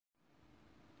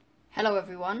Hello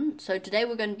everyone, so today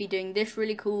we're going to be doing this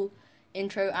really cool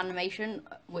intro animation,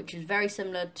 which is very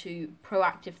similar to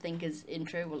Proactive Thinker's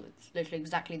intro. Well, it's literally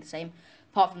exactly the same,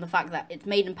 apart from the fact that it's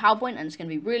made in PowerPoint and it's going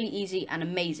to be really easy and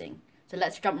amazing. So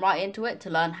let's jump right into it to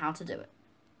learn how to do it.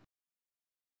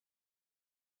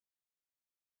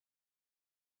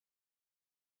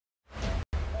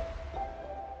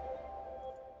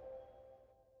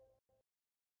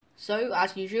 So,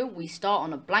 as usual, we start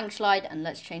on a blank slide and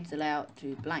let's change the layout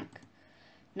to blank.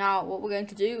 Now, what we're going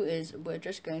to do is we're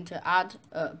just going to add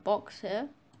a box here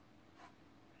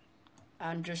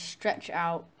and just stretch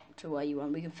out to where you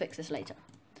want. We can fix this later.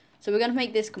 So we're going to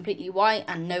make this completely white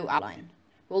and no outline.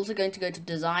 We're also going to go to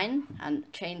design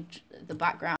and change the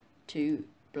background to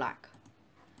black.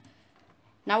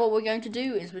 Now what we're going to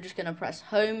do is we're just going to press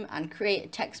home and create a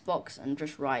text box and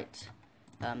just write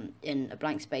in a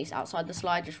blank space outside the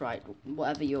slide, just write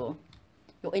whatever your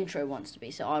intro wants to be.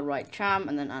 So I'll write Cham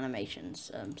and then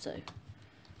animations. So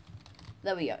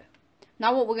there we go.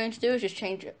 Now what we're going to do is just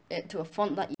change it to a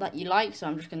font that you like. So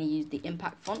I'm just going to use the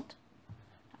impact font,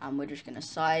 and we're just going to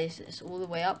size this all the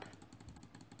way up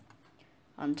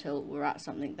until we're at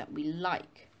something that we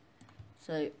like.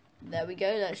 So there we go.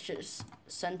 Let's just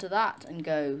center that and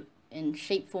go in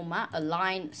shape format,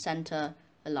 align, center,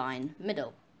 align,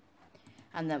 middle.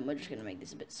 And then we're just going to make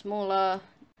this a bit smaller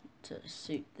to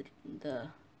suit the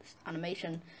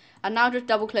animation. And now just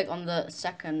double click on the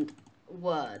second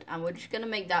word, and we're just going to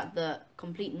make that the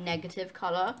complete negative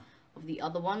color of the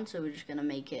other one. So we're just going to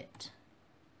make it,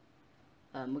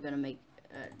 we're going to make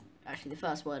actually the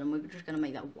first word, and we're just going to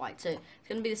make that white. So it's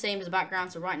going to be the same as the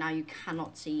background, so right now you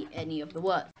cannot see any of the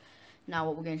words. Now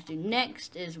what we're going to do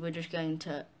next is we're just going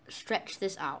to stretch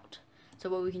this out. So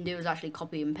what we can do is actually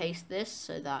copy and paste this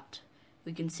so that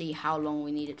we can see how long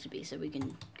we need it to be. So we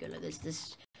can go like this.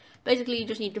 This basically, you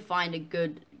just need to find a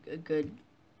good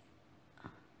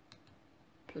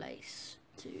place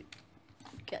to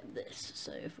get this.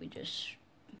 So if we just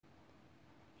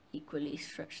equally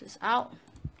stretch this out,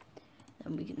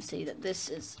 then we can see that this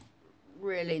is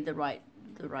really the right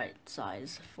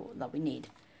size for that we need.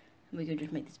 And we can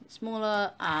just make this a bit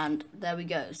smaller, and there we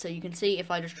go. So you can see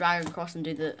if I just drag across and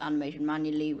do the animation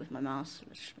manually with my mouse,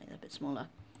 let's just make that a bit smaller.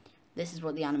 This is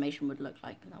what the animation would look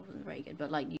like. That wasn't very good,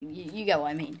 but like you get what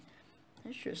I mean.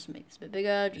 Let's just make this a bit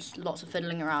bigger, just lots of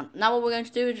fiddling around. Now what we're going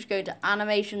to do is just go to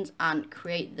animations and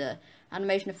create the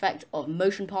animation effect of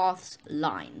motion paths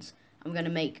lines. I'm going to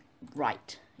make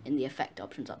right in the effect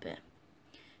options up here.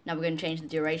 Now we're going to change the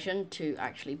duration to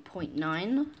actually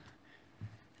 0.9,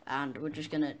 and we're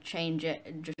just going to change it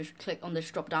and just click on this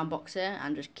drop down box here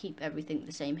and just keep everything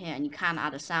the same here, and you can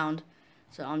add a sound.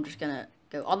 So I'm just going to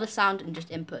go other sound and just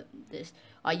input this.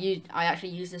 I actually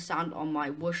use this sound on my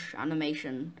whoosh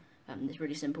animation, this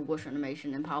really simple whoosh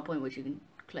animation in PowerPoint, which you can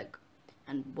click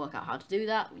and work out how to do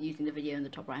that using the video in the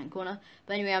top right hand corner.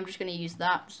 But anyway, I'm just going to use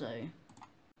that. So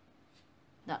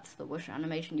that's the whoosh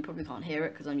animation. You probably can't hear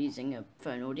it because I'm using a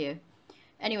phone audio.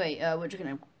 Anyway, we're just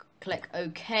going to click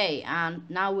OK, and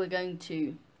now we're going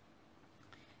to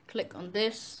click on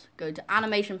this, go to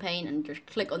animation pane, and just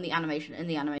click on the animation in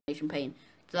the animation pane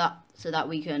so that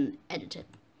we can edit it.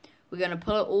 We're going to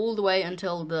pull it all the way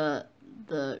until the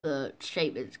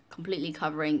shape is completely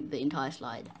covering the entire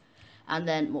slide. And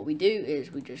then what we do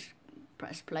is we just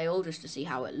press play all just to see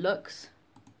how it looks.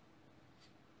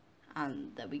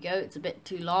 And there we go. It's a bit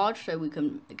too large, so we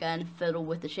can again fiddle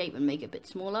with the shape and make it a bit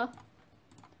smaller.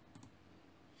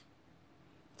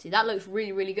 See, that looks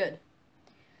really good.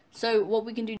 So what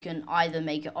we can do, you can either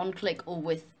make it on click or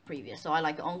with previous. So I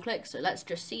like it on click. So let's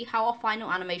just see how our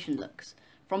final animation looks.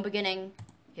 From beginning,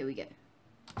 here we go.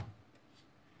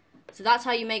 So that's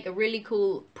how you make a really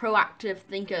cool Proactive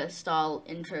Thinker style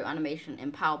intro animation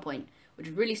in PowerPoint, which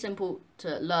is really simple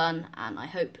to learn, and I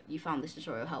hope you found this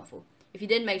tutorial helpful. If you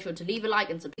did, make sure to leave a like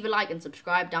and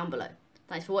subscribe down below.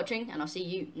 Thanks for watching, and I'll see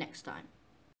you next time.